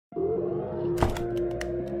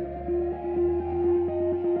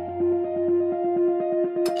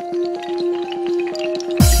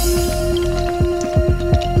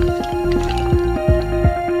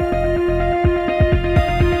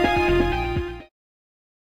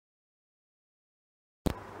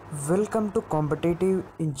Welcome to competitive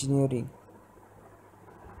engineering.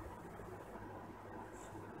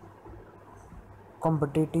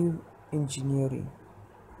 Competitive engineering.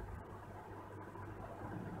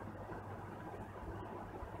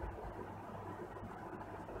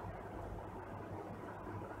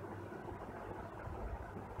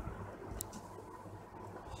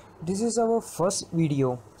 This is our first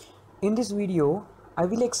video. In this video, I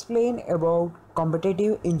will explain about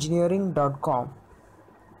competitivengineering.com,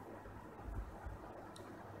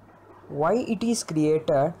 why it is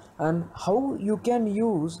created and how you can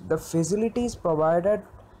use the facilities provided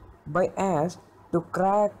by us to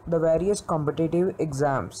crack the various competitive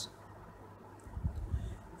exams.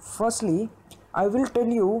 Firstly, I will tell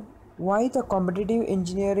you why the competitive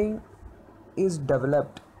engineering is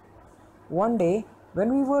developed. One day,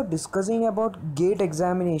 when we were discussing about gate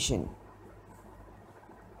examination,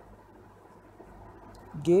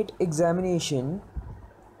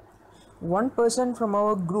 one person from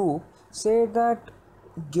our group said that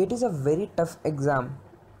gate is a very tough exam.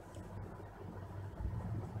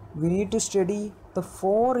 We need to study the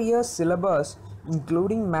 4-year syllabus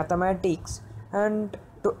including mathematics and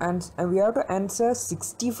we have to answer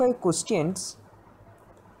 65 questions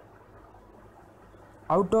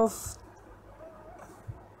out of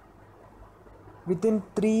within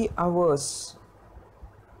 3 hours.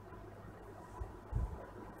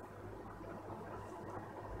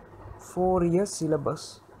 Four-year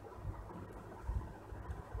syllabus.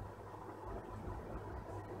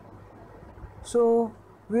 So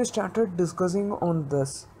we started discussing on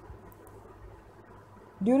this.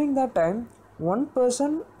 During that time, one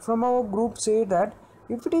person from our group said that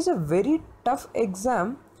if it is a very tough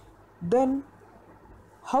exam, then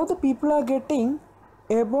how the people are getting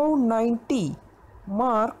above 90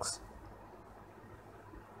 marks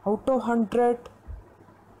out of 100?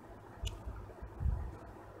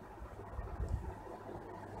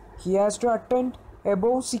 He has to attend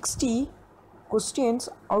above 60 questions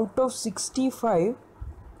out of 65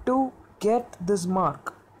 to get this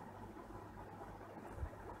mark.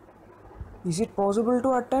 Is it possible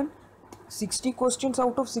to attend 60 questions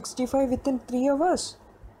out of 65 within 3 hours?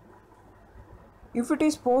 If it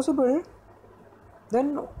is possible,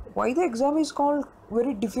 then why the exam is called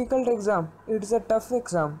very difficult exam? It is a tough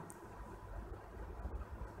exam.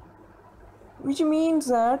 Which means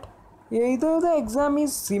that either the exam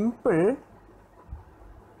is simple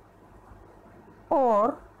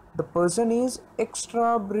or the person is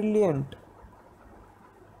extra brilliant.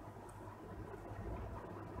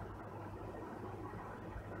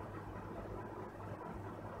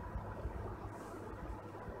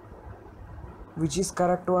 Which is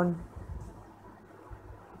correct one?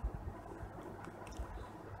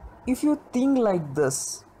 If you think like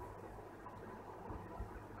this,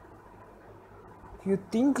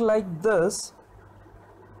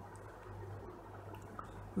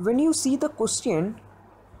 when you see the question,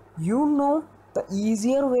 you know the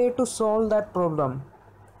easier way to solve that problem.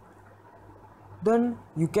 Then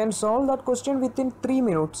you can solve that question within 3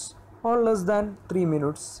 minutes or less than 3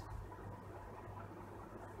 minutes.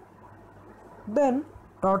 Then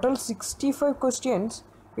total 65 questions,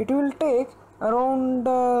 it will take around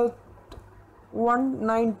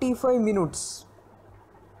 195 minutes.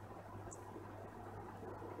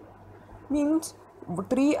 Means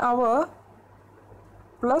 3 hours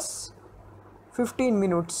plus 15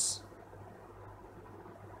 minutes.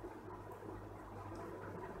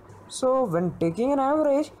 So when taking an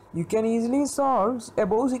average, you can easily solve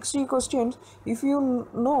above 60 questions if you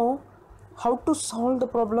know how to solve the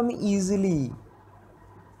problem easily.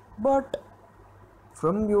 But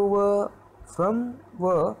from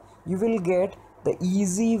where you will get the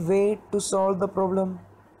easy way to solve the problem.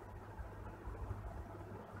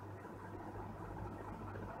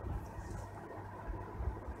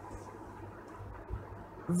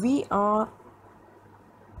 We are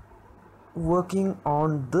working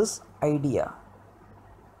on this idea.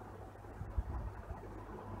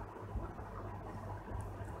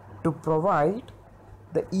 To provide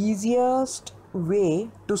the easiest way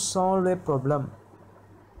to solve a problem.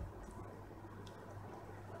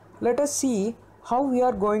 Let us see how we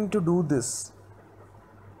are going to do this.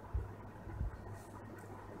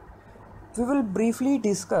 We will briefly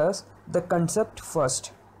discuss the concept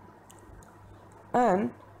first,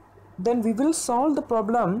 and then we will solve the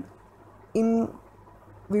problem then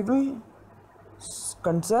we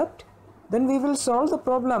will solve the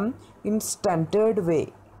problem in standard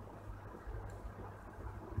way.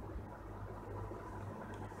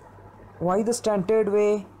 Why the standard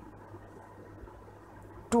way?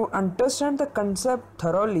 To understand the concept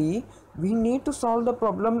thoroughly, we need to solve the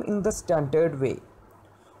problem in the standard way.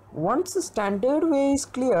 Once the standard way is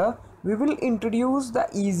clear, we will introduce the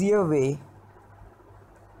easier way.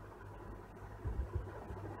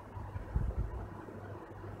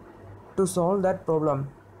 To solve that problem,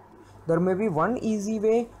 there may be one easy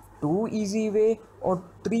way, two easy way, or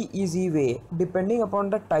three easy way depending upon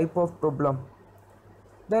the type of problem.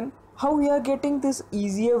 Then how we are getting this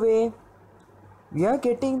easier way? We are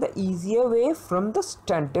getting the easier way from the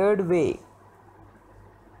standard way.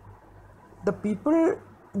 The people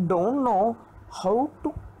don't know how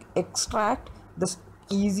to extract the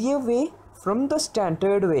easier way from the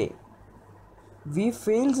standard way. We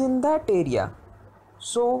fails in that area.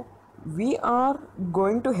 So we are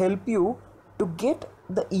going to help you to get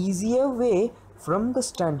the easier way from the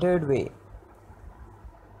standard way.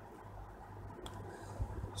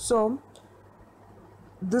 So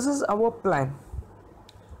this is our plan.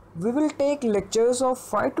 We will take lectures of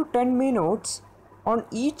 5 to 10 minutes on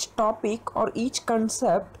each topic or each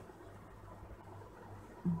concept,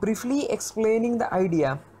 briefly explaining the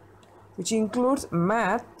idea, which includes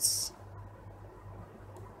maths,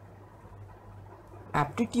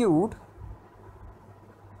 aptitude,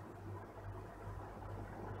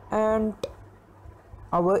 and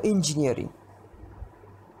our engineering.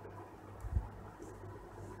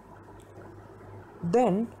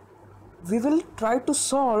 Then we will try to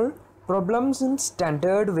solve problems in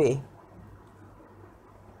standard way,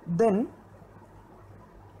 then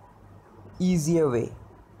easier way.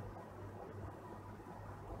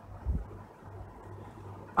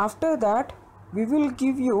 After that, we will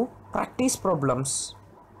give you practice problems.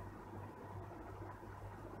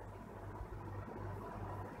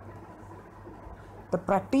 The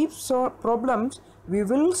practice problems, we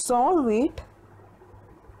will solve it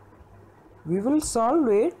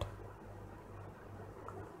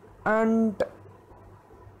and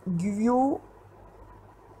give you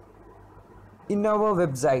in our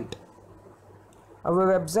website.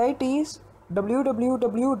 Our website is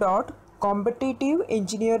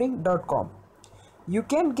www.competitivengineering.com. You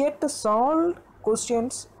can get the solved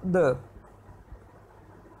questions there,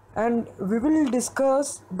 and we will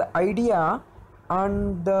discuss the idea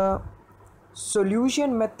and the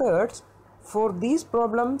solution methods for these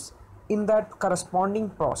problems in that corresponding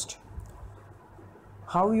post.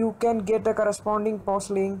 How you can get the corresponding post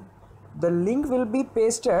link? The link will be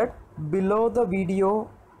pasted below the video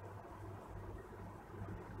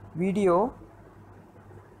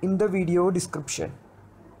in the video description.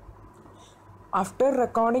 After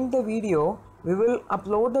recording the video, we will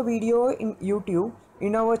upload the video in YouTube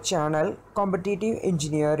in our channel Competitive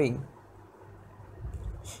Engineering.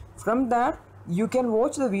 From that, you can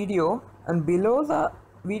watch the video, and below the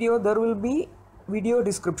video there will be video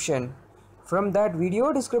description. From that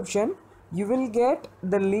video description, you will get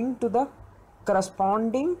the link to the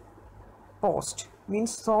corresponding post,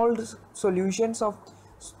 means solved solutions of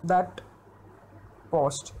that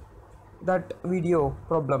post, that video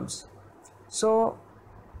problems. So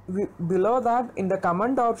below that, in the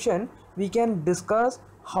comment option, we can discuss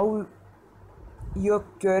how your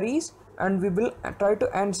queries, and we will try to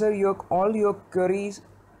answer all your queries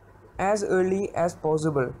as early as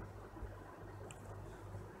possible.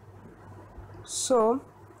 So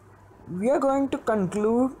we are going to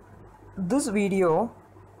conclude this video,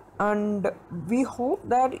 and we hope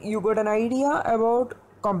that you got an idea about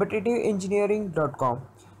competitivengineering.com.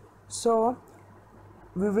 So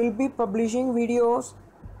we will be publishing videos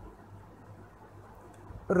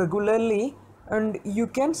regularly, and you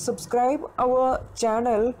can subscribe our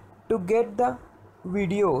channel to get the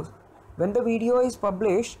videos. When the video is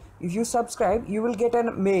published, if you subscribe, you will get a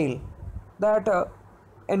mail that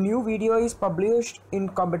a new video is published in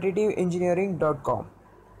competitivengineering.com.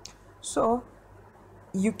 So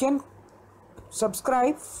you can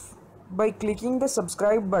subscribe by clicking the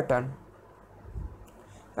subscribe button,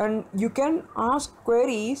 and you can ask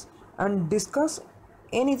queries and discuss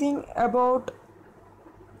anything about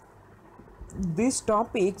these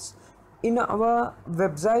topics in our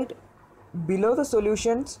website below the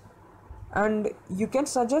solutions, and you can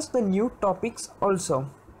suggest the new topics also.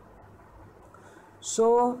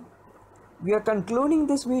 So we are concluding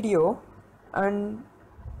this video, and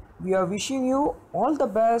we are wishing you all the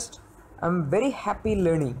best. I'm very happy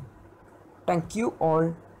learning. Thank you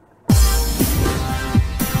all.